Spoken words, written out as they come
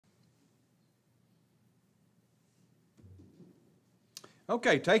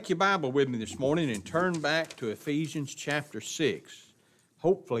Okay, take your Bible with me this morning and turn back to Ephesians chapter 6,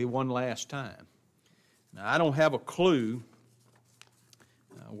 hopefully one last time. Now, I don't have a clue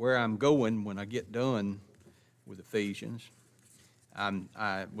where I'm going when I get done with Ephesians.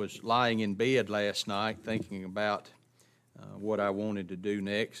 I was lying in bed last night thinking about what I wanted to do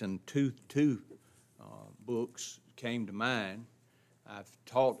next, and two books came to mind. I've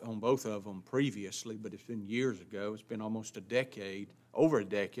taught on both of them previously, but it's been years ago. It's been almost over a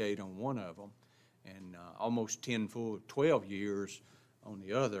decade on one of them, and almost 12 years on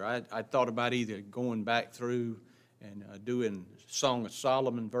the other. I thought about either going back through and doing Song of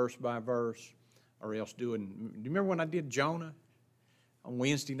Solomon verse by verse, or else do you remember when I did Jonah on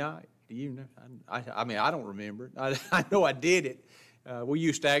Wednesday night? Do you know? I mean, I don't remember it. I know I did it. We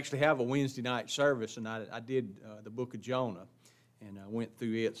used to actually have a Wednesday night service, and I did the book of Jonah, and I went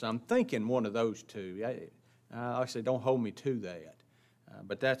through it. So I'm thinking one of those two. Like I said, don't hold me to that.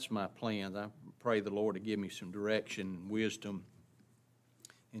 But that's my plans. I pray the Lord to give me some direction, wisdom,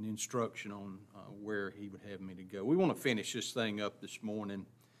 and instruction on where He would have me to go. We want to finish this thing up this morning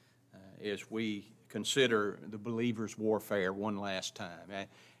as we consider the believer's warfare one last time.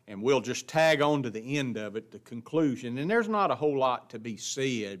 And we'll just tag on to the end of it, the conclusion. And there's not a whole lot to be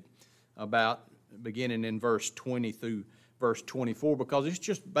said about beginning in verse 20 through verse 24, because it's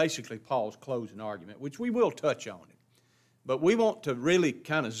just basically Paul's closing argument, which we will touch on it. But we want to really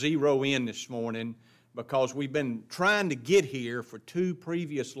kind of zero in this morning, because we've been trying to get here for two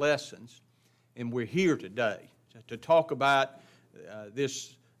previous lessons, and we're here today to talk about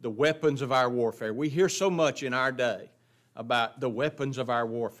the weapons of our warfare. We hear so much in our day about the weapons of our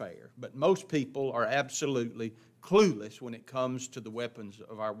warfare, but most people are absolutely clueless when it comes to the weapons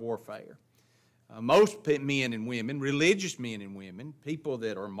of our warfare. Most men and women, religious men and women, people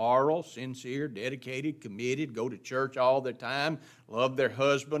that are moral, sincere, dedicated, committed, go to church all the time, love their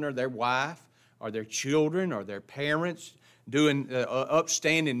husband or their wife or their children or their parents, doing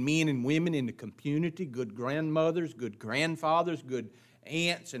upstanding men and women in the community, good grandmothers, good grandfathers, good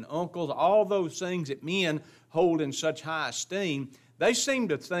aunts and uncles, all those things that men hold in such high esteem. They seem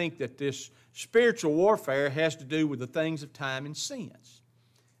to think that this spiritual warfare has to do with the things of time and sense.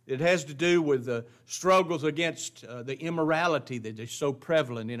 It has to do with the struggles against the immorality that is so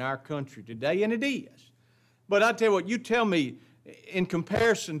prevalent in our country today, and it is. But I tell you what, you tell me, in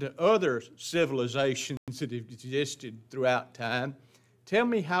comparison to other civilizations that have existed throughout time, tell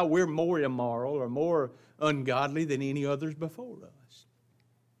me how we're more immoral or more ungodly than any others before us.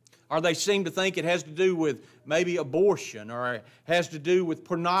 Or they seem to think it has to do with maybe abortion, or it has to do with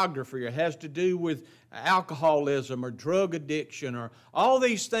pornography, or it has to do with alcoholism or drug addiction, or all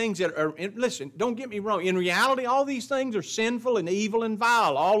these things that are, listen, don't get me wrong, in reality all these things are sinful and evil and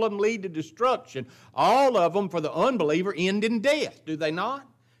vile. All of them lead to destruction. All of them for the unbeliever end in death, do they not?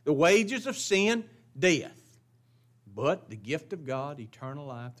 The wages of sin, death. But the gift of God, eternal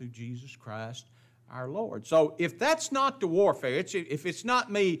life through Jesus Christ our Lord. So if that's not the warfare, if it's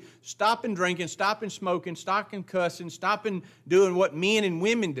not me stopping drinking, stopping smoking, stopping cussing, stopping doing what men and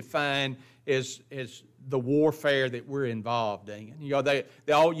women define as the warfare that we're involved in. You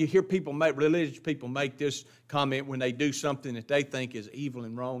know, you hear religious people make this comment when they do something that they think is evil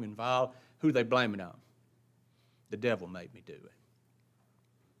and wrong and vile. Who they blame it on? The devil made me do it.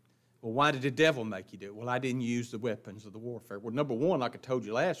 Well, why did the devil make you do it? Well, I didn't use the weapons of the warfare. Well, number one, like I told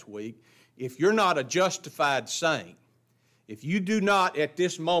you last week, if you're not a justified saint, if you do not at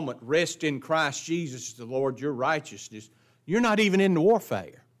this moment rest in Christ Jesus, the Lord, your righteousness, you're not even in the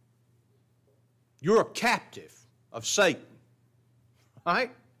warfare. You're a captive of Satan,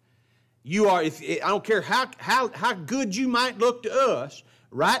 right? You are. I don't care how good you might look to us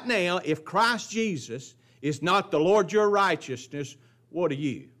right now. If Christ Jesus is not the Lord, your righteousness, what are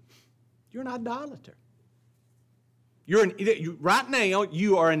you? You're an idolater. Right now,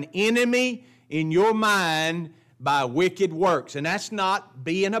 you are an enemy in your mind by wicked works. And that's not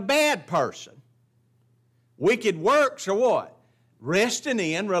being a bad person. Wicked works are what? Resting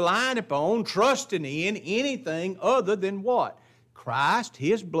in, relying upon, trusting in anything other than what? Christ,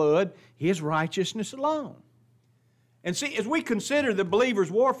 His blood, His righteousness alone. And see, as we consider the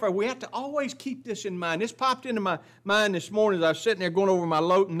believer's warfare, we have to always keep this in mind. This popped into my mind this morning as I was sitting there going over my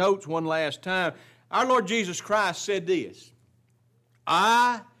notes one last time. Our Lord Jesus Christ said this,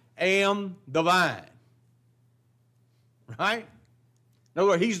 I am the vine. Right? In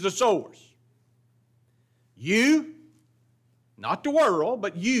other words, He's the source. You, not the world,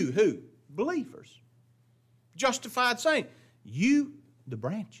 but you, who? Believers. Justified saints. You, the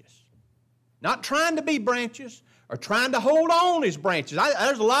branches. Not trying to be branches or trying to hold on as branches.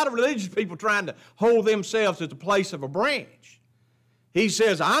 There's a lot of religious people trying to hold themselves at the place of a branch. He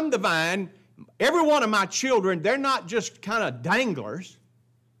says, I'm the vine. Every one of my children, they're not just kind of danglers,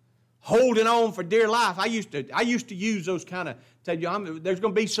 holding on for dear life. I used to use those kind of, tell you, there's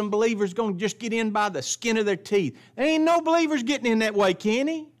going to be some believers going to just get in by the skin of their teeth. There ain't no believers getting in that way,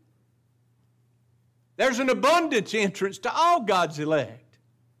 Kenny. There's an abundance entrance to all God's elect.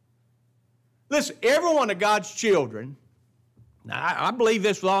 Listen, every one of God's children, now I believe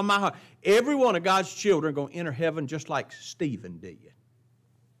this with all my heart, every one of God's children are going to enter heaven just like Stephen did.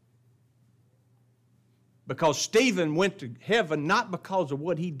 Because Stephen went to heaven not because of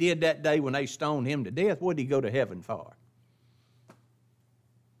what he did that day when they stoned him to death. What did he go to heaven for?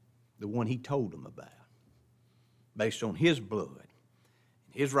 The one he told them about, based on his blood,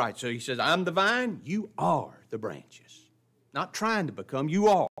 his right. So he says, I'm the vine, you are the branches. Not trying to become, you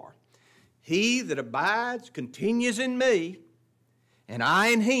are. He that abides continues in me, and I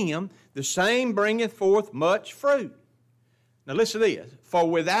in him, the same bringeth forth much fruit. Now listen to this. For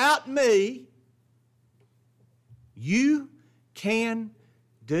without me, you can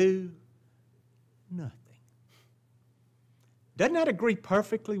do nothing. Doesn't that agree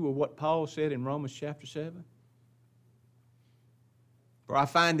perfectly with what Paul said in Romans chapter 7? For I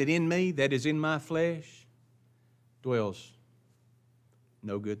find that in me, that is in my flesh, dwells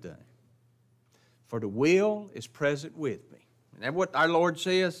no good thing. For the will is present with me. And that's what our Lord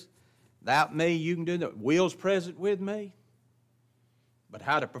says. Without me, you can do that. Will's present with me. But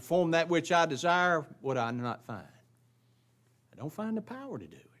how to perform that which I desire, would I not find? I don't find the power to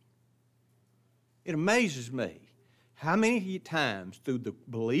do it. It amazes me how many times through the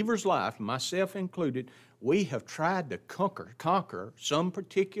believer's life, myself included, we have tried to conquer some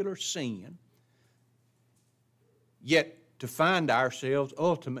particular sin, yet to find ourselves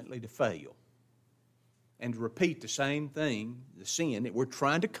ultimately to fail and to repeat the same thing, the sin that we're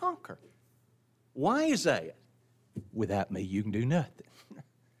trying to conquer. Why is that? Without me, you can do nothing.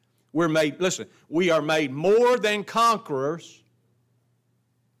 We are made more than conquerors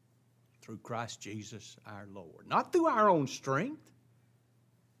through Christ Jesus our Lord. Not through our own strength.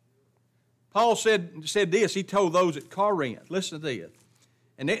 Paul said this, he told those at Corinth, listen to this.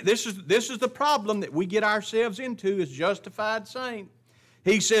 And this is the problem that we get ourselves into as justified saints.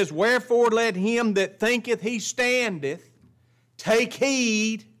 He says, wherefore let him that thinketh he standeth take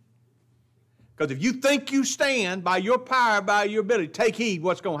heed. Because if you think you stand by your power, by your ability, take heed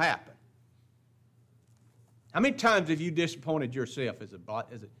what's going to happen. How many times have you disappointed yourself as a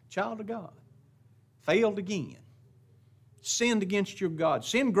child of God? Failed again. Sinned against your God.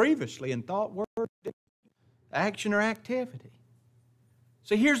 Sinned grievously in thought, word, action, or activity.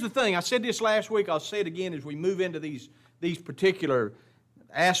 See, here's the thing. I said this last week. I'll say it again as we move into these particular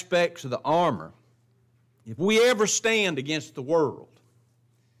aspects of the armor. If we ever stand against the world,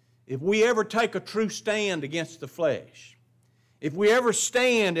 if we ever take a true stand against the flesh, if we ever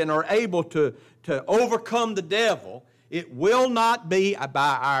stand and are able to overcome the devil, it will not be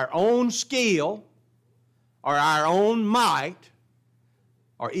by our own skill or our own might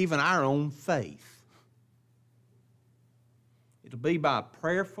or even our own faith. It'll be by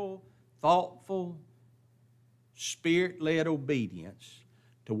prayerful, thoughtful, Spirit-led obedience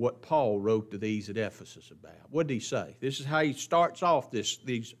to what Paul wrote to these at Ephesus about. What did he say? This is how he starts off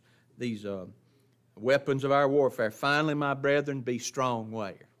these weapons of our warfare. Finally, my brethren, be strong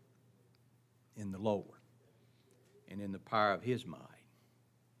where? In the Lord and in the power of His might.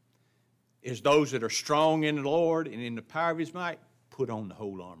 Is those that are strong in the Lord and in the power of His might, put on the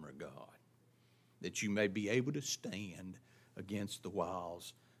whole armor of God, that you may be able to stand against the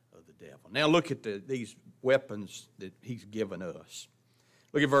wiles of the devil. Now look at these weapons that He's given us.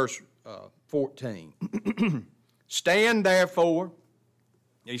 Look at verse 14. Stand therefore.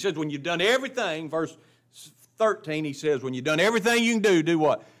 He says, when you've done everything, verse 13, he says, when you've done everything you can do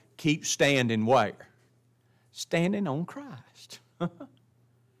what? Keep standing where? Standing on Christ.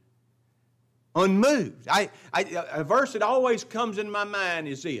 Unmoved. A verse that always comes in my mind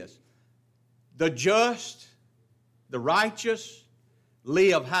is this. The just, the righteous,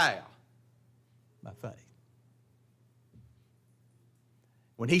 live how? By faith.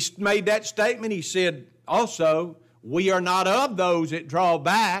 When he made that statement, he said also, we are not of those that draw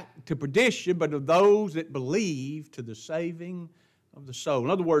back to perdition, but of those that believe to the saving of the soul. In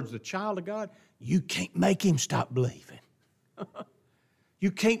other words, the child of God, you can't make him stop believing.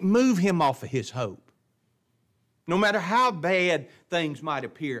 You can't move him off of his hope, no matter how bad things might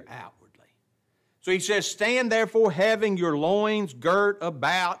appear outwardly. So he says, stand therefore having your loins girt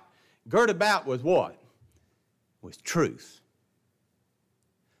about. Girt about with what? With truth.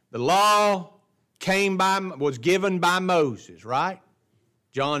 The law was given by Moses, right?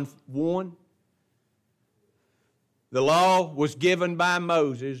 John 1. The law was given by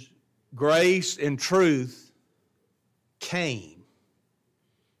Moses. Grace and truth came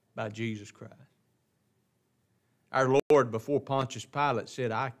by Jesus Christ. Our Lord, before Pontius Pilate,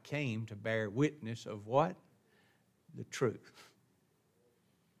 said, I came to bear witness of what? The truth.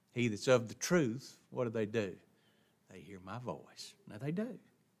 He that's of the truth, what do? They hear my voice. Now they do.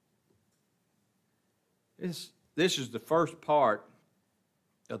 This is the first part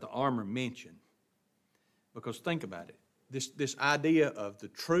of the armor mentioned. Because think about it. This idea of the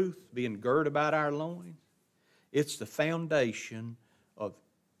truth being girt about our loins, it's the foundation of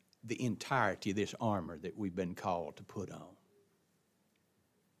the entirety of this armor that we've been called to put on.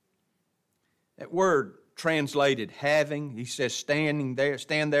 That word translated having, he says stand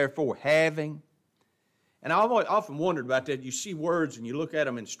therefore having. And I've often wondered about that. You see words and you look at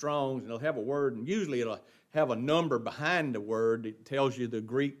them in Strong's and they'll have a word, and usually it'll have a number behind the word that tells you the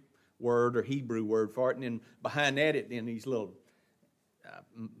Greek word or Hebrew word for it, and then behind that, in these little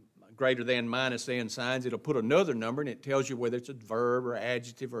greater than, minus than signs, it'll put another number, and it tells you whether it's a verb or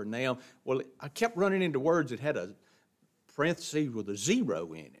adjective or a noun. Well, I kept running into words that had a parenthesis with a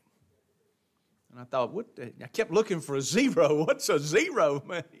zero in it. And I thought, I kept looking for a zero. What's a zero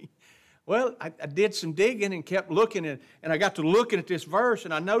mean? Well, I did some digging and kept looking, and I got to looking at this verse,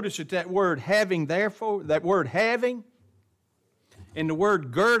 and I noticed that word having, therefore, that word having, and the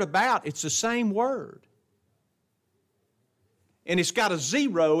word gird about, it's the same word. And it's got a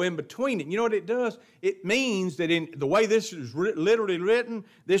zero in between it. You know what it does? It means that in the way this is literally written,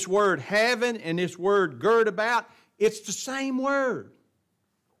 this word having and this word gird about, it's the same word.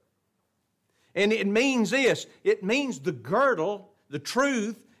 And it means this. It means the girdle, the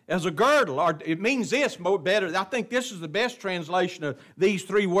truth, as a girdle. Or it means this better. I think this is the best translation of these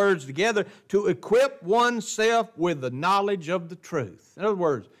three words together: to equip oneself with the knowledge of the truth. In other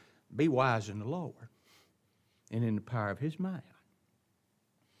words, be wise in the Lord and in the power of His might.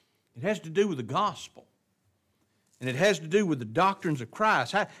 It has to do with the gospel. And it has to do with the doctrines of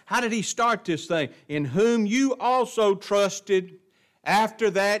Christ. How did He start this thing? In whom you also trusted. After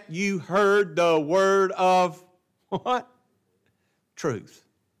that you heard the word of what? Truth.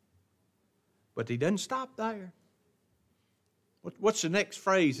 But He doesn't stop there. What's the next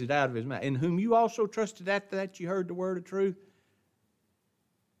phrase that's out of His mouth? In whom you also trusted after that you heard the word of truth?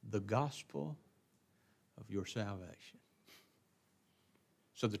 The gospel of your salvation.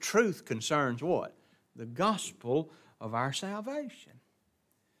 So the truth concerns what? The gospel of our salvation.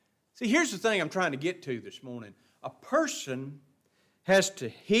 See, here's the thing I'm trying to get to this morning. A person has to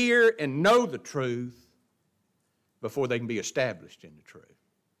hear and know the truth before they can be established in the truth.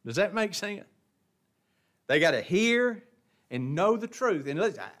 Does that make sense? They got to hear and know the truth. And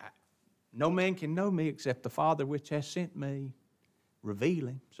listen, no man can know me except the Father which has sent me,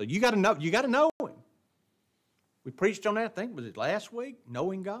 revealing. So you got to know. You got to know Him. We preached on that. I think was it last week?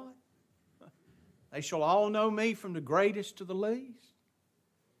 Knowing God. They shall all know me, from the greatest to the least.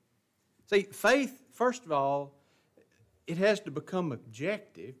 See, faith, first of all, it has to become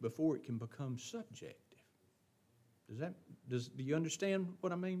objective before it can become subjective. Do you understand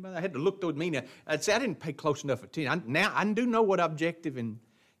what I mean by that? I had to look through the meaning. I'd say I didn't pay close enough attention. Now I do know what objective and,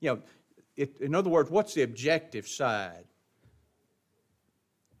 in other words, what's the objective side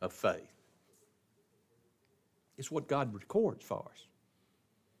of faith? It's what God records for us.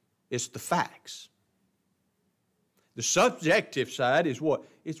 It's the facts. The subjective side is what?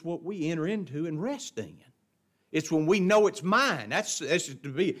 It's what we enter into and rest in. It's when we know it's mine.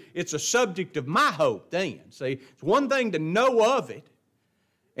 It's a subject of my hope then. See, it's one thing to know of it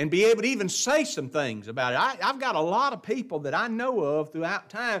and be able to even say some things about it. I've got a lot of people that I know of throughout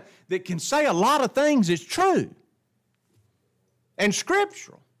time that can say a lot of things that's true and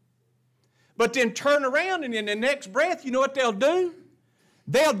scriptural. But then turn around and in the next breath, you know what they'll do?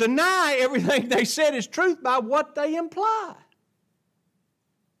 They'll deny everything they said is truth by what they imply.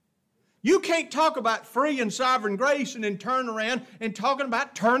 You can't talk about free and sovereign grace and then turn around and talking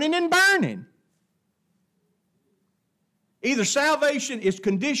about turning and burning. Either salvation is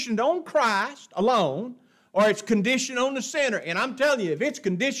conditioned on Christ alone, or it's conditioned on the sinner. And I'm telling you, if it's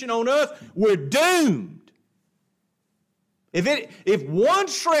conditioned on us, we're doomed. If one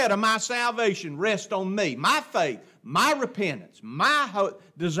shred of my salvation rests on me, my faith, my repentance, my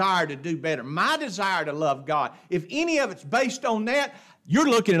desire to do better, my desire to love God, if any of it's based on that, you're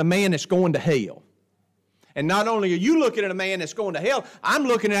looking at a man that's going to hell. And not only are you looking at a man that's going to hell, I'm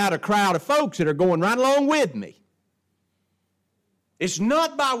looking at a crowd of folks that are going right along with me. It's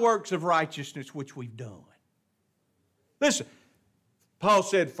not by works of righteousness which we've done. Listen, Paul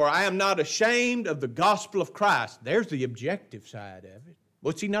said, for I am not ashamed of the gospel of Christ. There's the objective side of it.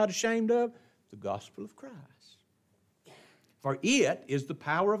 What's he not ashamed of? The gospel of Christ. For it is the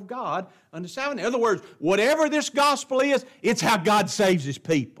power of God unto salvation. In other words, whatever this gospel is, it's how God saves His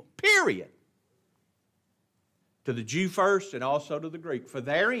people. Period. To the Jew first and also to the Greek. For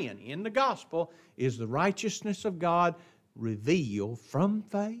therein, in the gospel, is the righteousness of God revealed from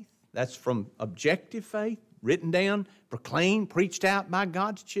faith. That's from objective faith, written down, proclaimed, preached out by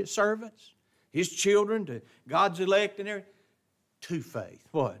God's servants, His children, to God's elect and everything, to faith.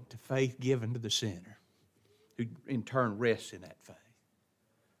 What? To faith given to the sinner, who in turn rests in that faith.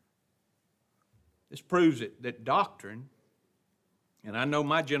 This proves that doctrine, and I know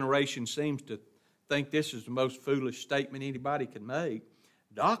my generation seems to think this is the most foolish statement anybody can make,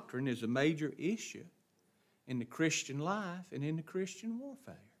 doctrine is a major issue in the Christian life and in the Christian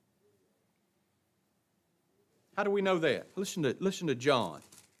warfare. How do we know that? Listen to John.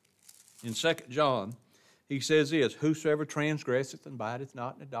 In 2 John, he says this, whosoever transgresseth and abideth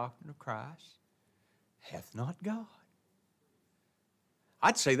not in the doctrine of Christ hath not God.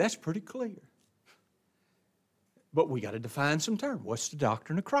 I'd say that's pretty clear. But we got to define some terms. What's the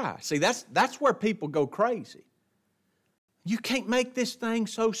doctrine of Christ? See, that's where people go crazy. You can't make this thing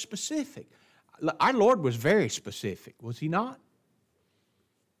so specific. Our Lord was very specific, was He not?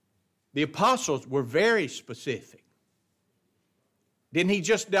 The apostles were very specific. Didn't He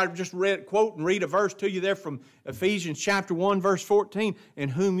just quote and read a verse to you there from Ephesians chapter 1, verse 14, in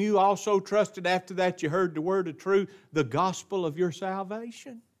whom you also trusted after that you heard the word of truth, the gospel of your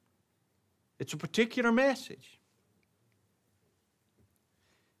salvation? It's a particular message.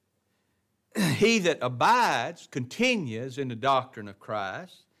 He that abides, continues in the doctrine of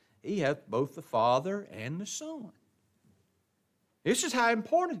Christ, he hath both the Father and the Son. This is how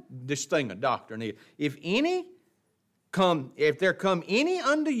important this thing of doctrine is. If there come any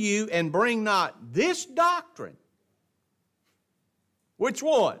unto you and bring not this doctrine, which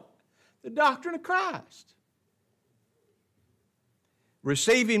one? The doctrine of Christ.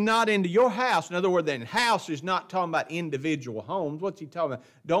 Receive him not into your house. In other words, then house is not talking about individual homes. What's he talking about?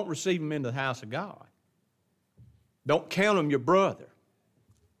 Don't receive him into the house of God. Don't count him your brother.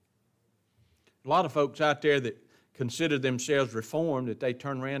 A lot of folks out there that consider themselves reformed, that they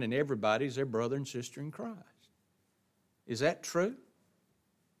turn around and everybody's their brother and sister in Christ. Is that true?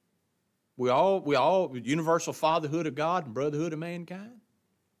 We all universal fatherhood of God and brotherhood of mankind?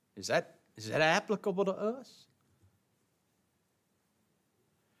 Is that applicable to us?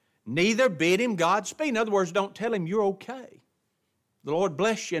 Neither bid him Godspeed. In other words, don't tell him you're okay. The Lord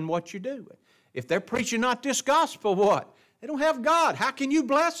bless you in what you're doing. If they're preaching not this gospel, what? They don't have God. How can you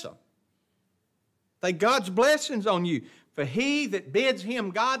bless them? They God's blessings on you. For he that bids him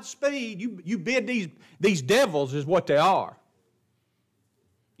Godspeed, you bid these devils is what they are.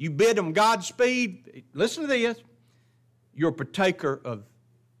 You bid them Godspeed. Listen to this. You're a partaker of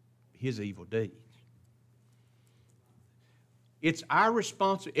his evil deeds. It's our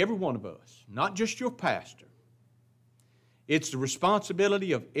responsibility, every one of us, not just your pastor. It's the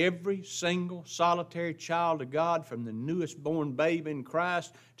responsibility of every single solitary child of God, from the newest born babe in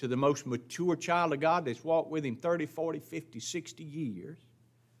Christ to the most mature child of God that's walked with Him 30, 40, 50, 60 years,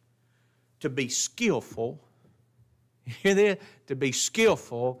 to be skillful, hear this? To be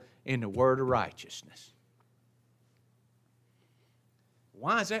skillful in the word of righteousness.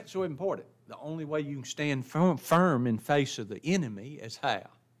 Why is that so important? The only way you can stand firm in face of the enemy is how?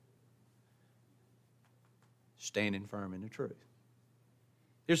 Standing firm in the truth.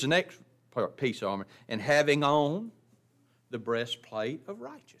 Here's the next piece of armor. And having on the breastplate of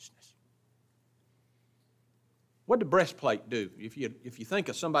righteousness. What does the breastplate do? If you think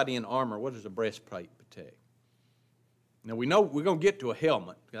of somebody in armor, what does a breastplate protect? Now we know we're going to get to a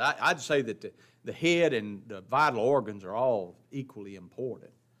helmet. I'd say that the head and the vital organs are all equally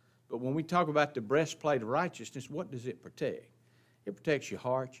important. But when we talk about the breastplate of righteousness, what does it protect? It protects your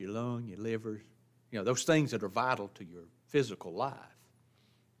heart, your lung, your livers, those things that are vital to your physical life.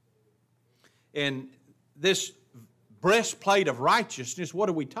 And this breastplate of righteousness, what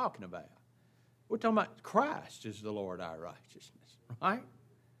are we talking about? We're talking about Christ is the Lord our righteousness, right?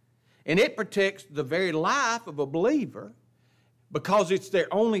 And it protects the very life of a believer because it's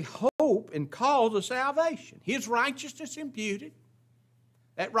their only hope and cause of salvation. His righteousness imputed.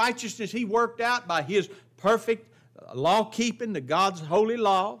 That righteousness He worked out by His perfect law-keeping, the God's holy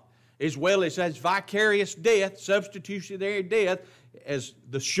law, as well as His vicarious death, substitutionary death, as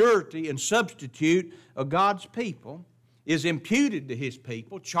the surety and substitute of God's people, is imputed to His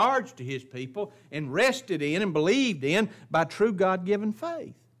people, charged to His people, and rested in and believed in by true God-given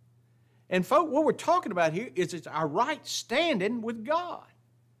faith. And folks, what we're talking about here is it's our right standing with God.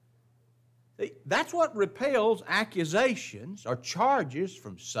 That's what repels accusations or charges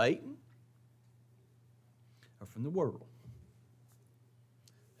from Satan or from the world.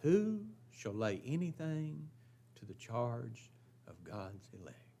 Who shall lay anything to the charge of God's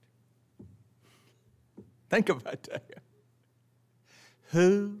elect? Think about that.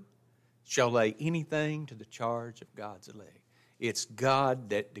 Who shall lay anything to the charge of God's elect? It's God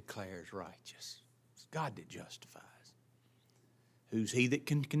that declares righteous. It's God that justifies. Who's he that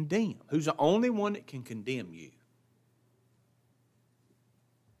can condemn? Who's the only one that can condemn you?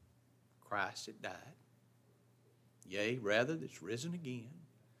 Christ that died. Yea, rather, that's risen again,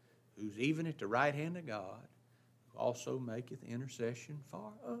 who's even at the right hand of God, who also maketh intercession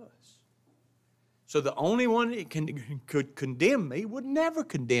for us. So the only one that could condemn me would never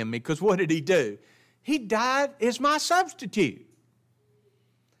condemn me, because what did he do? He died as my substitute.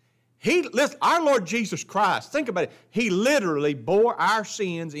 Listen, our Lord Jesus Christ, think about it. He literally bore our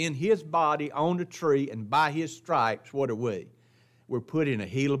sins in His body on the tree, and by His stripes, what are we? We're put in a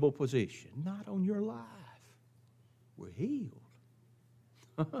healable position. Not on your life. We're healed.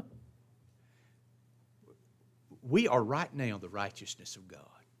 We are right now the righteousness of God.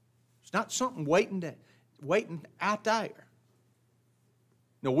 It's not something waiting out there.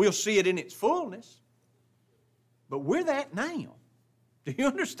 No, we'll see it in its fullness, but we're that now. Do you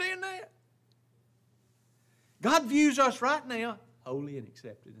understand that? God views us right now holy and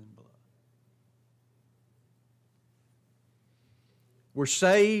accepted in blood. We're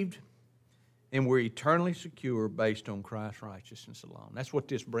saved and we're eternally secure based on Christ's righteousness alone. That's what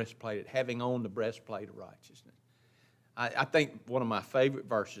this breastplate, having on the breastplate of righteousness. I think one of my favorite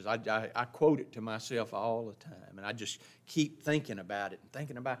verses, I quote it to myself all the time, and I just keep thinking about it and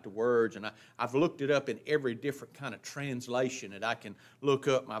thinking about the words, and I've looked it up in every different kind of translation that I can look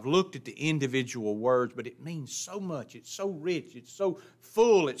up, and I've looked at the individual words, but it means so much. It's so rich. It's so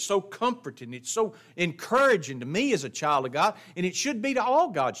full. It's so comforting. It's so encouraging to me as a child of God, and it should be to all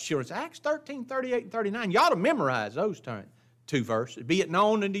God's children. It's Acts 13, 38, and 39. You ought to memorize those two verses. Be it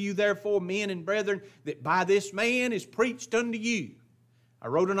known unto you, therefore, men and brethren, that by this man is preached unto you. I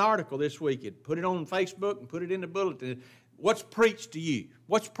wrote an article this week and put it on Facebook and put it in the bulletin. What's preached to you?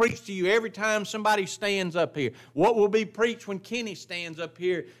 What's preached to you every time somebody stands up here? What will be preached when Kenny stands up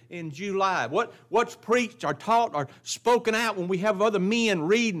here in July? What's preached or taught or spoken out when we have other men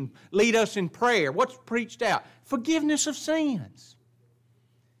read and lead us in prayer? What's preached out? Forgiveness of sins.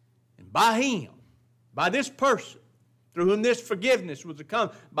 And by Him, by this person, through whom this forgiveness was to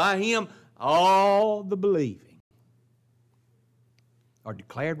come, by Him all the believing are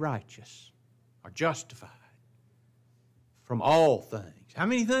declared righteous, are justified from all things. How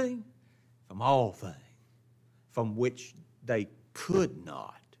many things? From all things, from which they could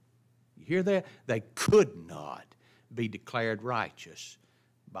not. You hear that? They could not be declared righteous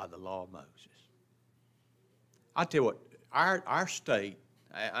by the law of Moses. I tell you what, our state,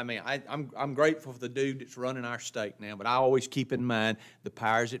 I'm grateful for the dude that's running our state now, but I always keep in mind the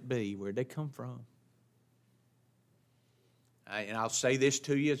powers that be, where'd they come from? And I'll say this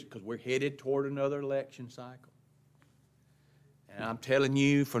to you because we're headed toward another election cycle. And I'm telling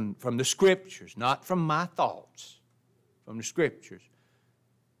you from the Scriptures, not from my thoughts, from the Scriptures,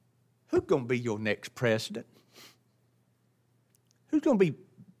 who's going to be your next president? Who's going to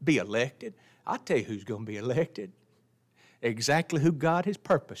be elected? I'll tell you who's going to be elected. Exactly who God has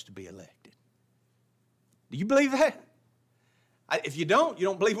purposed to be elected. Do you believe that? If you don't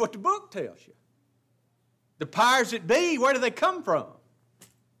believe what the book tells you. The powers that be, where do they come from?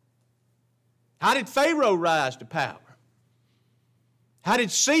 How did Pharaoh rise to power? How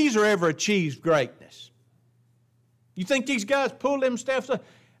did Caesar ever achieve greatness? You think these guys pulled them stuff up?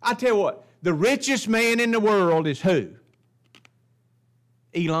 I tell you what, the richest man in the world is who?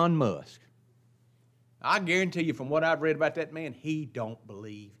 Elon Musk. I guarantee you from what I've read about that man, he don't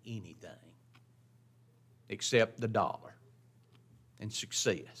believe anything except the dollar and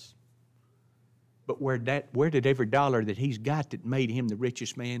success. But where did every dollar that he's got that made him the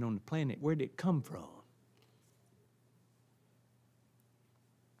richest man on the planet, where did it come from?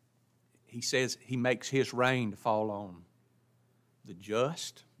 He says he makes his rain to fall on the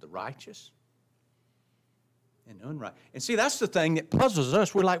just, the righteous, and the unrighteous. And see, that's the thing that puzzles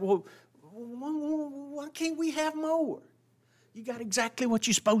us. We're like, well, why can't we have more? You got exactly what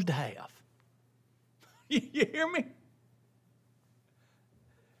you're supposed to have. You hear me?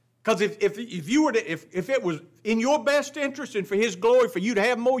 Because if it was in your best interest and for His glory for you to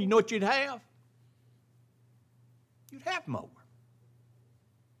have more, you know what you'd have? You'd have more.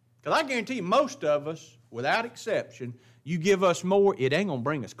 Because I guarantee you, most of us, without exception, you give us more, it ain't going to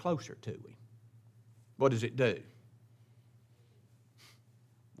bring us closer to Him. What does it do?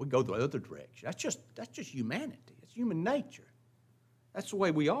 We go the other direction. That's just humanity. It's human nature. That's the way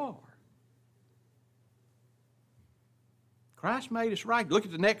we are. Christ made us right. Look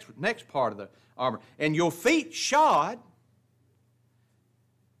at the next part of the armor. And your feet shod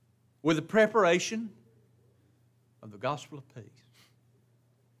with the preparation of the gospel of peace.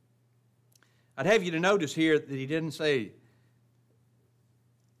 I'd have you to notice here that he didn't say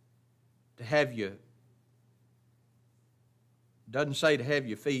to have you, doesn't say to have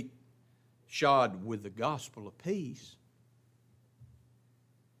your feet shod with the gospel of peace.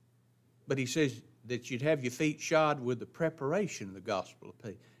 But he says that you'd have your feet shod with the preparation of the gospel of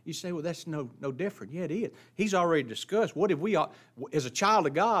peace. You say, well, that's no different. Yeah, it is. He's already discussed. What if we, as a child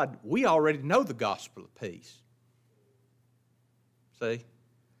of God, we already know the gospel of peace. See?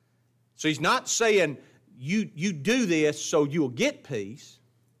 So he's not saying you do this so you'll get peace.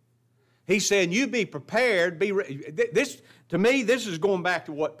 He's saying you be prepared. To me, this is going back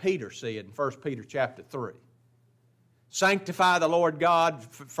to what Peter said in 1 Peter chapter 3. Sanctify the Lord God,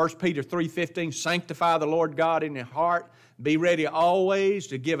 1 Peter 3:15, sanctify the Lord God in your heart. Be ready always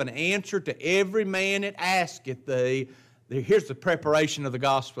to give an answer to every man that asketh thee. Here's the preparation of the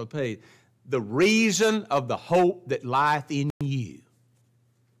gospel of peace. The reason of the hope that lieth in you.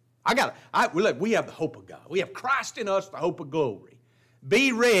 Look, we have the hope of God. We have Christ in us, the hope of glory.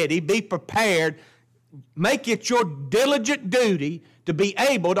 Be ready, be prepared. Make it your diligent duty to be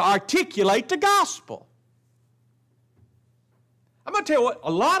able to articulate the gospel. I'm going to tell you what,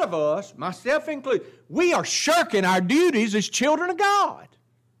 a lot of us, myself included, we are shirking our duties as children of God.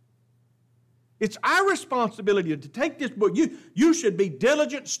 It's our responsibility to take this book. You should be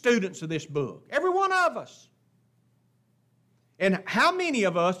diligent students of this book. Every one of us. And how many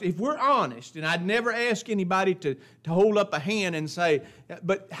of us, if we're honest, and I'd never ask anybody to hold up a hand and say,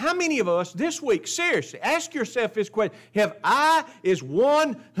 but how many of us this week, seriously, ask yourself this question, have I, as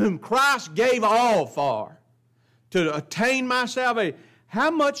one whom Christ gave all for, to attain my salvation,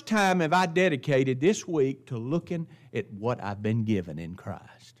 how much time have I dedicated this week to looking at what I've been given in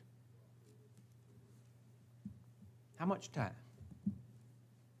Christ? How much time?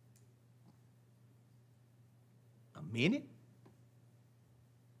 A minute?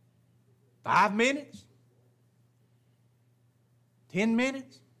 5 minutes? 10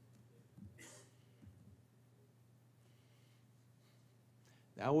 minutes?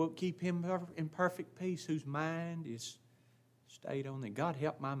 Thou wilt keep him in perfect peace whose mind is stayed on thee. God,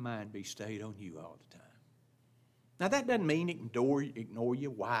 help my mind be stayed on you all the time. Now, that doesn't mean ignore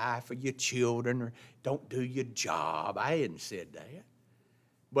your wife or your children or don't do your job. I hadn't said that.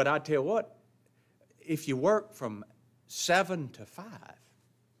 But I tell you what, if you work from 7 to 5,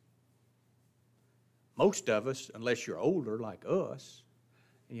 most of us, unless you're older like us,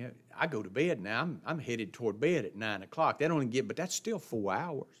 I go to bed now. I'm headed toward bed at 9 o'clock. But that's still 4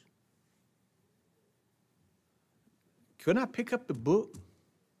 hours. Couldn't I pick up the book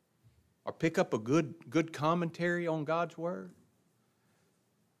or pick up a good commentary on God's Word?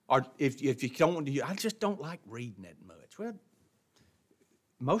 Or if you don't, I just don't like reading that much. Well,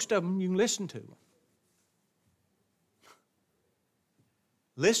 most of them you can listen to.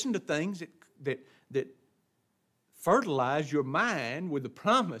 Listen to things that fertilize your mind with the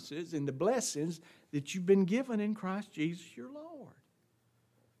promises and the blessings that you've been given in Christ Jesus your Lord.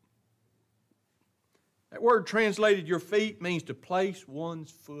 That word translated your feet means to place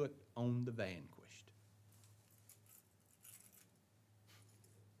one's foot on the vanquished.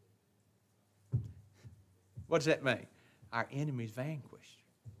 What does that mean? Our enemy's vanquished.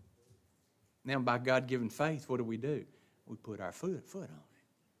 Now by God-given faith, what do? We put our foot on it.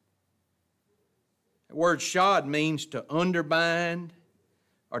 The word shod means to underbind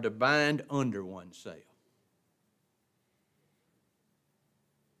or to bind under oneself.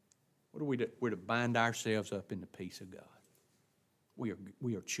 What do we do? We're to bind ourselves up in the peace of God. We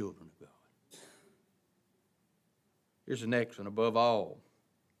are children of God. Here's the next one. Above all,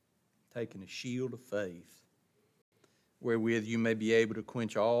 taking a shield of faith, wherewith you may be able to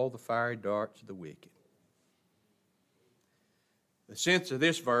quench all the fiery darts of the wicked. The sense of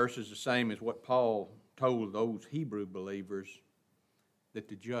this verse is the same as what Paul told those Hebrew believers, that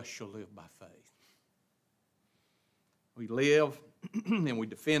the just shall live by faith. We live and we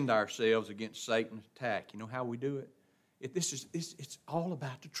defend ourselves against Satan's attack. You know how we do it? It's all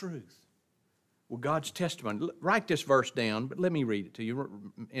about the truth. Well, God's testimony. Write this verse down, but let me read it to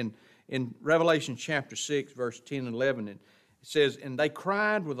you. In Revelation chapter 6, verse 10 and 11, it says, and they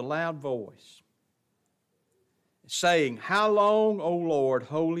cried with a loud voice, saying, how long, O Lord,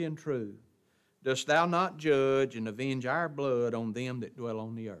 holy and true, dost thou not judge and avenge our blood on them that dwell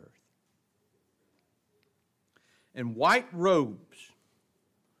on the earth? And white robes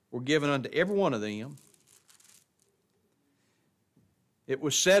were given unto every one of them. It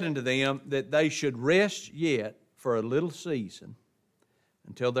was said unto them that they should rest yet for a little season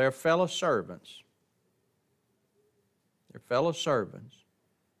until their fellow servants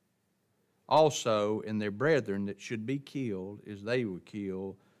also and their brethren that should be killed as they were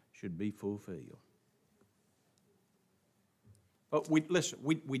killed should be fulfilled. But we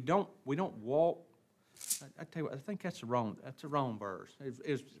don't walk. I tell you what, I think that's the wrong verse. I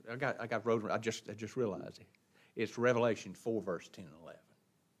just realized it. It's Revelation 4, verse 10 and 11.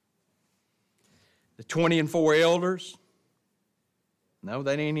 The 24 elders, no,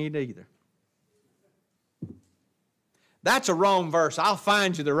 they ain't it either. That's a wrong verse. I'll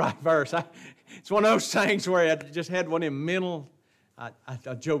find you the right verse. It's one of those things where I just had one in mental. I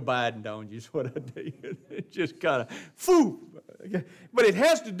Joe Biden on you is what I did. It just kind of, phew. But it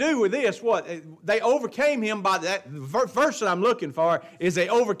has to do with this. What? They overcame him by that. The verse that I'm looking for is they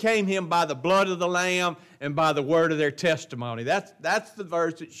overcame him by the blood of the Lamb and by the word of their testimony. That's the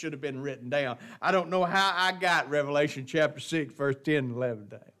verse that should have been written down. I don't know how I got Revelation chapter 6, verse 10 and 11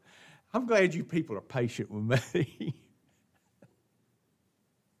 down. I'm glad you people are patient with me.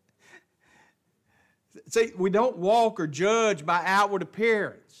 See, we don't walk or judge by outward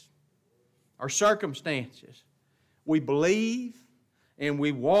appearance or circumstances. We believe and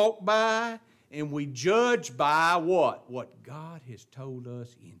we walk by and we judge by what? What God has told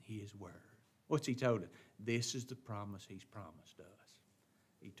us in His Word. What's He told us? This is the promise He's promised us.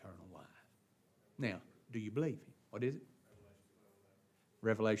 Eternal life. Now, do you believe Him? What is it?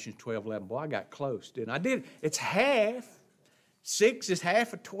 Revelation 12:11. Boy, I got close, didn't I? It's half. 6 is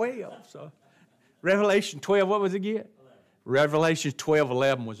half of 12, so... Revelation 12, what was it again? 11. Revelation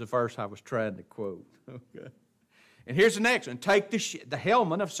 12:11 was the verse I was trying to quote. Okay. And here's the next one. Take the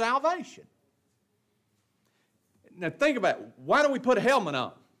helmet of salvation. Now think about it. Why do we put a helmet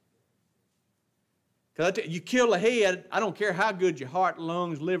on? Because you kill a head, I don't care how good your heart,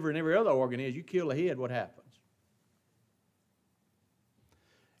 lungs, liver, and every other organ is, you kill a head, what happens?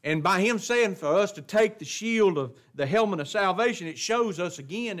 And by Him saying for us to take the shield of the helmet of salvation, it shows us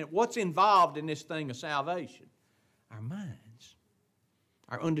again that what's involved in this thing of salvation? Our minds,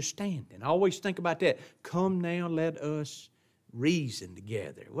 our understanding. I always think about that. Come now, let us reason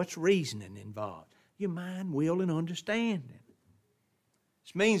together. What's reasoning involved? Your mind, will, and understanding.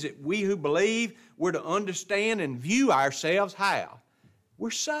 This means that we who believe, we're to understand and view ourselves how?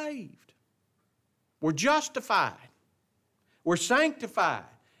 We're saved. We're justified. We're sanctified.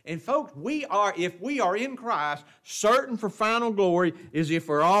 And folks, if we are in Christ, certain for final glory is if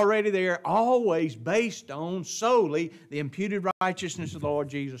we're already there, always based on solely the imputed righteousness of the Lord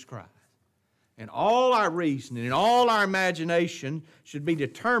Jesus Christ. And all our reasoning and all our imagination should be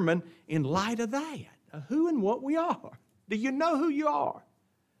determined in light of that, of who and what we are. Do you know who you are?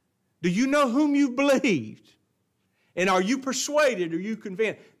 Do you know whom you believed? And are you persuaded, are you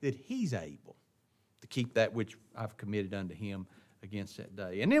convinced that He's able to keep that which I've committed unto Him against that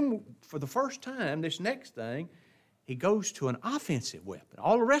day? And then for the first time, this next thing, He goes to an offensive weapon.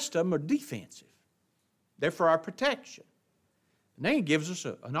 All the rest of them are defensive. They're for our protection. And then He gives us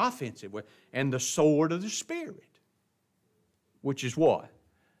an offensive weapon. And the sword of the Spirit, which is what?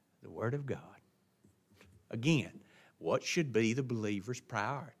 The Word of God. Again, what should be the believer's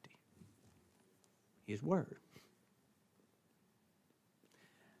priority? His Word.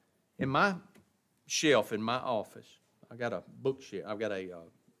 In my shelf in my office, I got a bookshelf. I've got a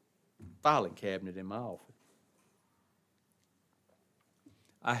filing cabinet in my office.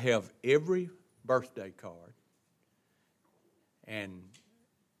 I have every birthday card and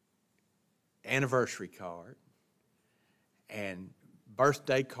anniversary card and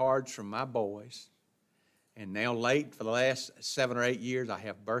birthday cards from my boys. And now late, for the last 7 or 8 years, I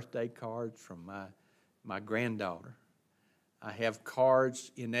have birthday cards from my granddaughter. I have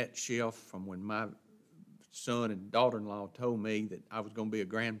cards in that shelf from when my son and daughter-in-law told me that I was going to be a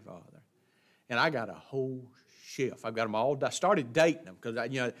grandfather. And I got a whole shelf. I've got them all. I started dating them because,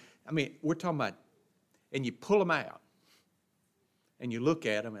 we're talking about, and you pull them out and you look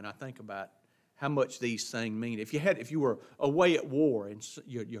at them, and I think about how much these things mean. If you were away at war and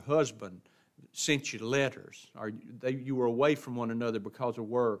your husband sent you letters, or you were away from one another because of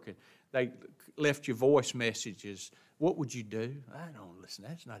work, and they left you voice messages, what would you do? I don't listen.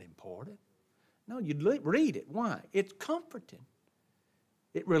 That's not important. No, you'd read it. Why? It's comforting.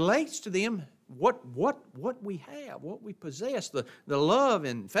 It relates to them what we have, what we possess, the love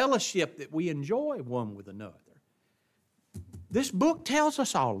and fellowship that we enjoy one with another. This book tells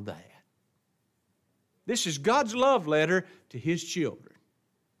us all of that. This is God's love letter to His children.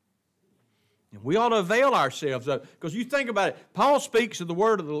 And we ought to avail ourselves of it. Because you think about it, Paul speaks of the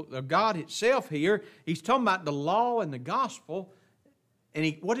Word of God itself here. He's talking about the law and the gospel.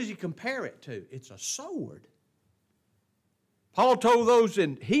 And what does he compare it to? It's a sword. Paul told those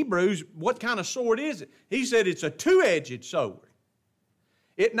in Hebrews, what kind of sword is it? He said it's a two-edged sword.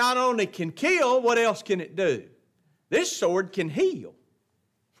 It not only can kill, what else can it do? This sword can heal,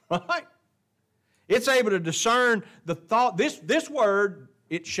 right? It's able to discern the thought. This word,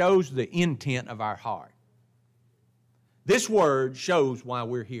 it shows the intent of our heart. This word shows why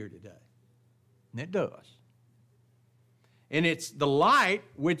we're here today. And it does. And it's the light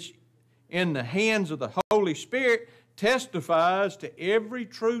which in the hands of the Holy Spirit testifies to every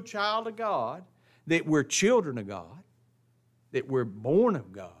true child of God that we're children of God, that we're born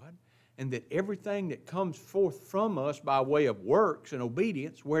of God, and that everything that comes forth from us by way of works and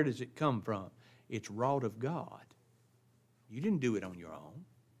obedience, where does it come from? It's wrought of God. You didn't do it on your own.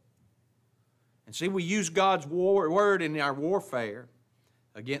 And see, we use God's word in our warfare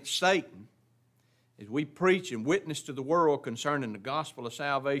against Satan as we preach and witness to the world concerning the gospel of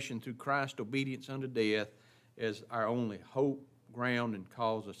salvation through Christ's obedience unto death as our only hope, ground, and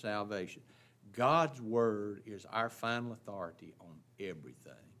cause of salvation. God's word is our final authority on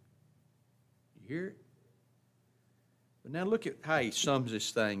everything. You hear it? But now look at how he sums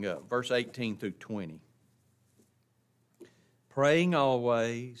this thing up. Verse 18 through 20. Praying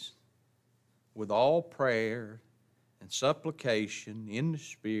always with all prayer and supplication in the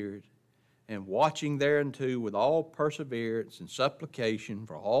Spirit, and watching thereunto with all perseverance and supplication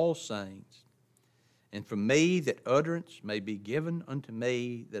for all saints, and for me that utterance may be given unto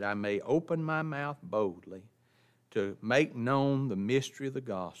me, that I may open my mouth boldly to make known the mystery of the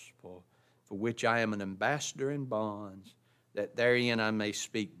gospel, for which I am an ambassador in bonds, that therein I may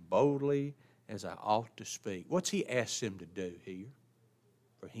speak boldly as I ought to speak. What's he asked them to do here?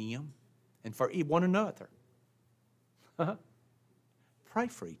 For him and for one another. Pray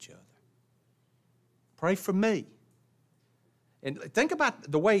for each other. Pray for me. And think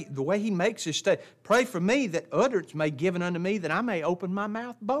about the way he makes this statement. Pray for me that utterance may be given unto me, that I may open my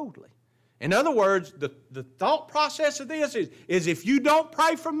mouth boldly. In other words, the thought process of this is if you don't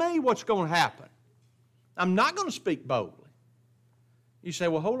pray for me, what's going to happen? I'm not going to speak boldly. You say,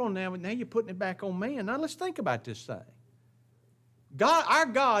 well, hold on now you're putting it back on me. And now let's think about this thing. Our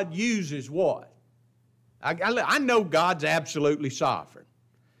God uses what? I know God's absolutely sovereign.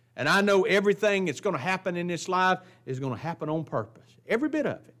 And I know everything that's going to happen in this life is going to happen on purpose. Every bit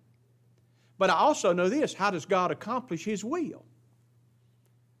of it. But I also know this. How does God accomplish His will?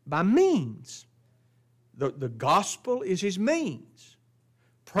 By means. The gospel is His means.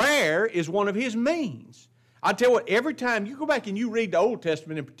 Prayer is one of His means. I tell you what, every time you go back and you read the Old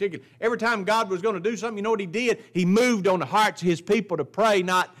Testament in particular, every time God was going to do something, you know what He did? He moved on the hearts of His people to pray,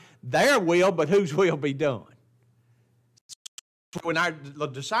 not their will, but whose will be done. When our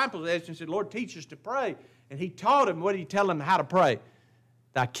disciples asked Him, said, Lord, teach us to pray. And He taught them, what did He tell them how to pray?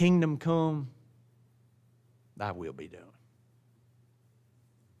 Thy kingdom come, thy will be done.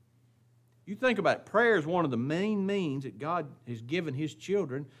 You think about it, prayer is one of the main means that God has given His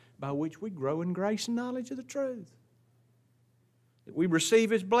children by which we grow in grace and knowledge of the truth. That we receive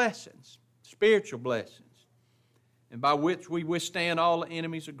His blessings, spiritual blessings, and by which we withstand all the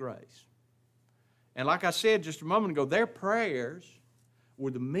enemies of grace. And like I said just a moment ago, their prayers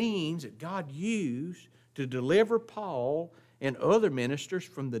were the means that God used to deliver Paul and other ministers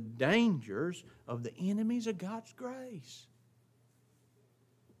from the dangers of the enemies of God's grace.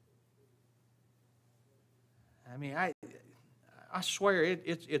 I mean, I swear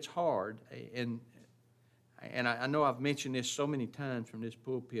it's hard, and I know I've mentioned this so many times from this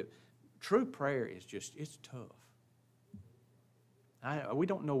pulpit. True prayer is it's tough. We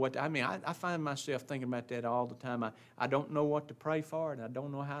don't know what, I find myself thinking about that all the time. I don't know what to pray for, and I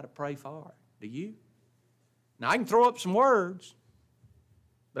don't know how to pray for it. Do you? Now, I can throw up some words,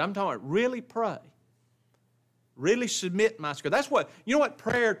 but I'm talking about really pray. Really submit myself. That's what, you know what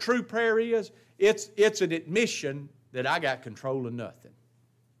prayer, true prayer is? It's an admission that I got control of nothing.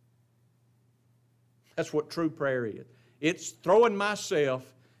 That's what true prayer is. It's throwing myself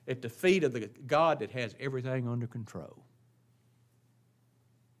at the feet of the God that has everything under control.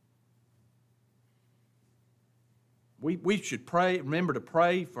 We should pray, remember to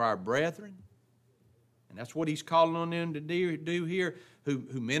pray for our brethren. And that's what He's calling on them to do here, who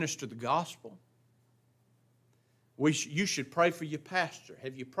minister the gospel. You should pray for your pastor.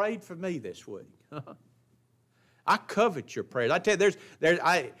 Have you prayed for me this week? I covet your prayers. I tell you,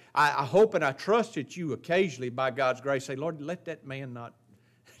 I hope and I trust that you occasionally, by God's grace, say, Lord, let that man not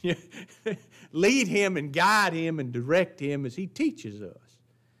lead him and guide him and direct him as he teaches us.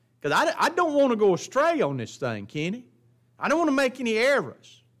 Because I don't want to go astray on this thing, Kenny. I don't want to make any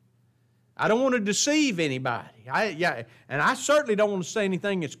errors. I don't want to deceive anybody. And I certainly don't want to say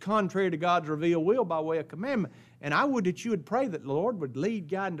anything that's contrary to God's revealed will by way of commandment. And I would that you would pray that the Lord would lead,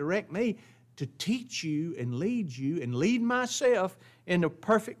 guide, and direct me to teach you and lead myself in the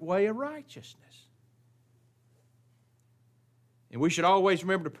perfect way of righteousness. And we should always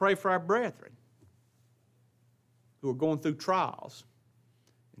remember to pray for our brethren who are going through trials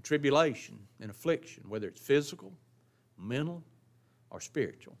and tribulation and affliction, whether it's physical, mental, or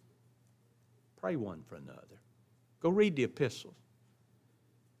spiritual. Pray one for another. Go read the epistles.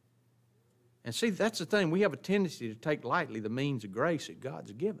 And see, that's the thing. We have a tendency to take lightly the means of grace that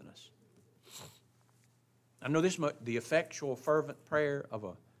God's given us. I know this much, the effectual, fervent prayer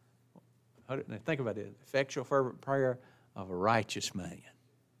of think about it, effectual, fervent prayer of a righteous man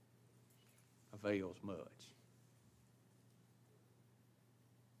avails much.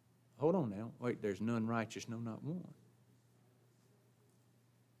 Hold on now. Wait, there's none righteous, no, not one.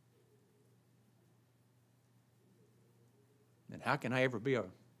 And how can I ever be a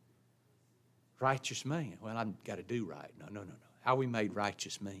righteous man? Well, I've got to do right. No. How are we made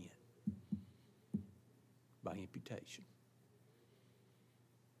righteous men? By imputation.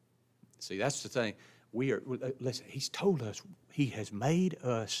 See, that's the thing. Listen, He's told us He has made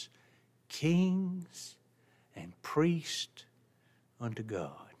us kings and priests unto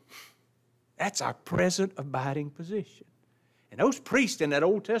God. That's our present abiding position. And those priests in that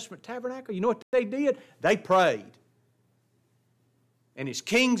Old Testament tabernacle, you know what they did? They prayed. And as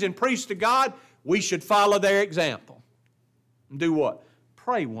kings and priests to God, we should follow their example. And do what?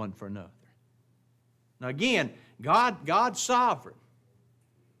 Pray one for another. Now again, God's sovereign.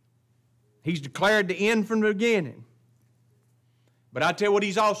 He's declared the end from the beginning. But I tell you what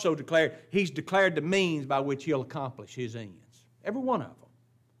He's also declared. He's declared the means by which He'll accomplish His ends. Every one of them.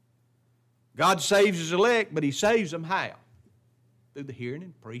 God saves His elect, but He saves them how? Through the hearing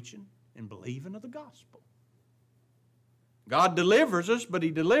and preaching and believing of the gospel. God delivers us, but He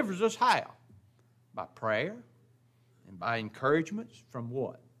delivers us how? By prayer and by encouragements from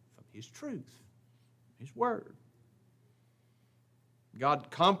what? From His truth, His Word.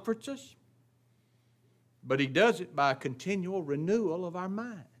 God comforts us, but He does it by a continual renewal of our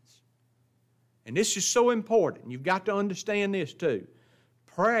minds. And this is so important. You've got to understand this too.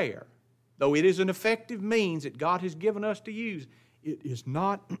 Prayer, though it is an effective means that God has given us to use, it is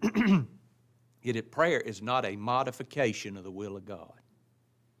not prayer is not a modification of the will of God.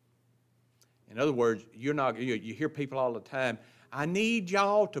 In other words, you hear people all the time, I need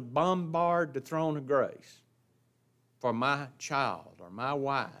y'all to bombard the throne of grace for my child or my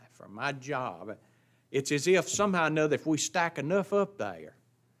wife or my job. It's as if somehow or another, if we stack enough up there,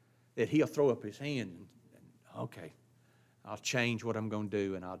 that He'll throw up His hand and okay, I'll change what I'm going to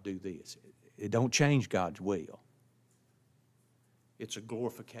do and I'll do this. It don't change God's will. It's a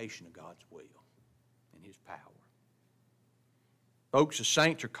glorification of God's will and His power. Folks, the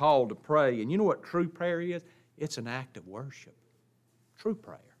saints are called to pray. And you know what true prayer is? It's an act of worship. True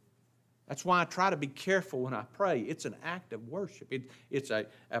prayer. That's why I try to be careful when I pray. It's an act of worship. It's a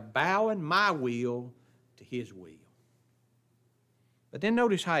bowing my will to His will. But then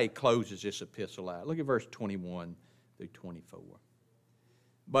notice how he closes this epistle out. Look at verse 21 through 24.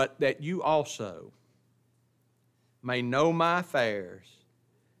 But that you also may know my affairs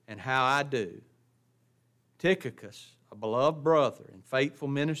and how I do. Tychicus, a beloved brother and faithful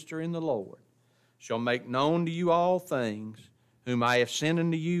minister in the Lord, shall make known to you all things, whom I have sent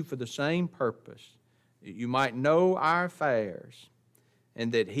unto you for the same purpose, that you might know our affairs,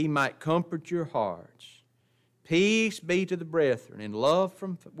 and that he might comfort your hearts. Peace be to the brethren, and love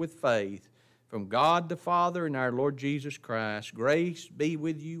with faith, from God the Father and our Lord Jesus Christ. Grace be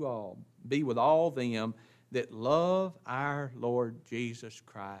with you all, be with all them that love our Lord Jesus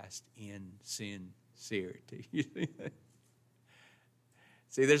Christ in sincerity. You see that?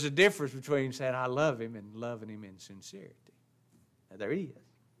 See, there's a difference between saying I love Him and loving Him in sincerity. Now, there it is.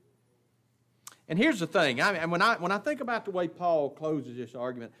 And here's the thing. When I think about the way Paul closes this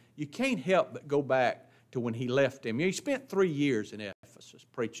argument, you can't help but go back to when he left him. He spent 3 years in Ephesus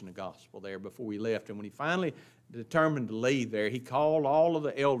preaching the gospel there before he left. And when he finally determined to leave there, he called all of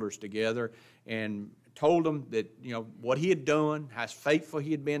the elders together and told them that, what he had done, how faithful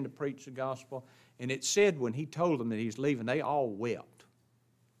he had been to preach the gospel. And it said when he told them that he was leaving, they all wept.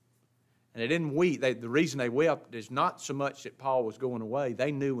 And they didn't weep. The reason they wept is not so much that Paul was going away.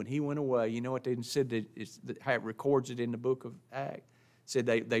 They knew when he went away, you know what they said, how it records it in the book of Acts? Said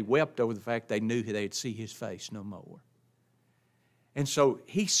they wept over the fact they knew they'd see his face no more. And so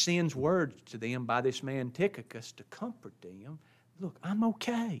he sends words to them by this man Tychicus to comfort them. Look, I'm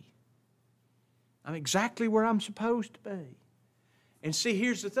okay. I'm exactly where I'm supposed to be. And see,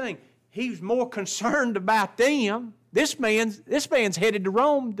 here's the thing. he's more concerned about them. This man's headed to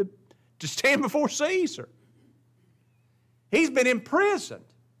Rome to stand before Caesar. He's been imprisoned.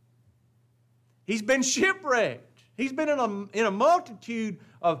 He's been shipwrecked. He's been in a multitude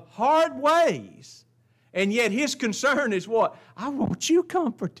of hard ways. And yet his concern is what? I want you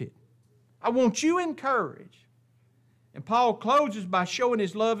comforted. I want you encouraged. And Paul closes by showing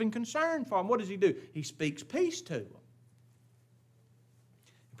his love and concern for him. What does he do? He speaks peace to them.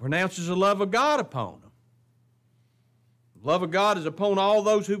 He pronounces the love of God upon them. The love of God is upon all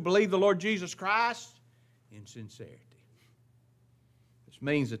those who believe the Lord Jesus Christ in sincerity. This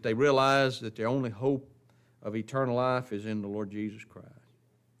means that they realize that their only hope of eternal life is in the Lord Jesus Christ,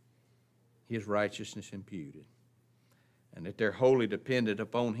 His righteousness imputed, and that they're wholly dependent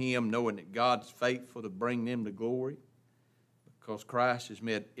upon Him, knowing that God's faithful to bring them to glory, because Christ has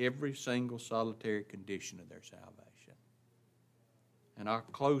met every single solitary condition of their salvation. And I'll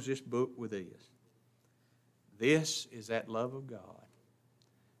close this book with this. This is that love of God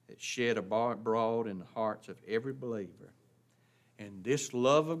that's shed abroad in the hearts of every believer. And this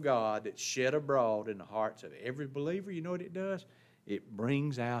love of God that's shed abroad in the hearts of every believer, you know what it does? It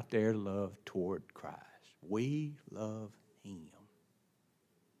brings out their love toward Christ. We love Him.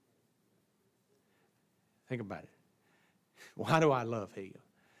 Think about it. Why do I love Him?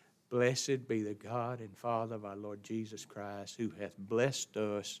 Blessed be the God and Father of our Lord Jesus Christ, who hath blessed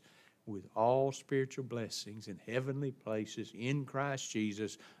us with all spiritual blessings in heavenly places in Christ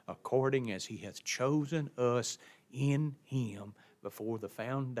Jesus, according as He hath chosen us in Him before the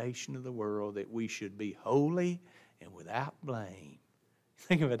foundation of the world, that we should be holy and without blame.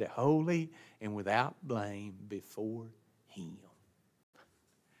 Think about it, holy and without blame before Him.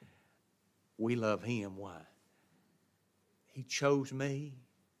 We love Him. Why? He chose me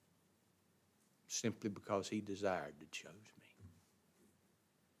simply because He desired to choose me.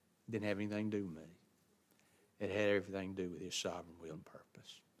 It didn't have anything to do with me. It had everything to do with His sovereign will and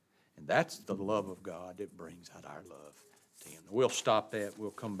purpose. And that's the love of God that brings out our love to Him. We'll stop that.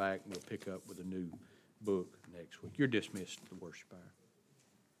 We'll come back and we'll pick up with a new book next week. You're dismissed to the worship hour.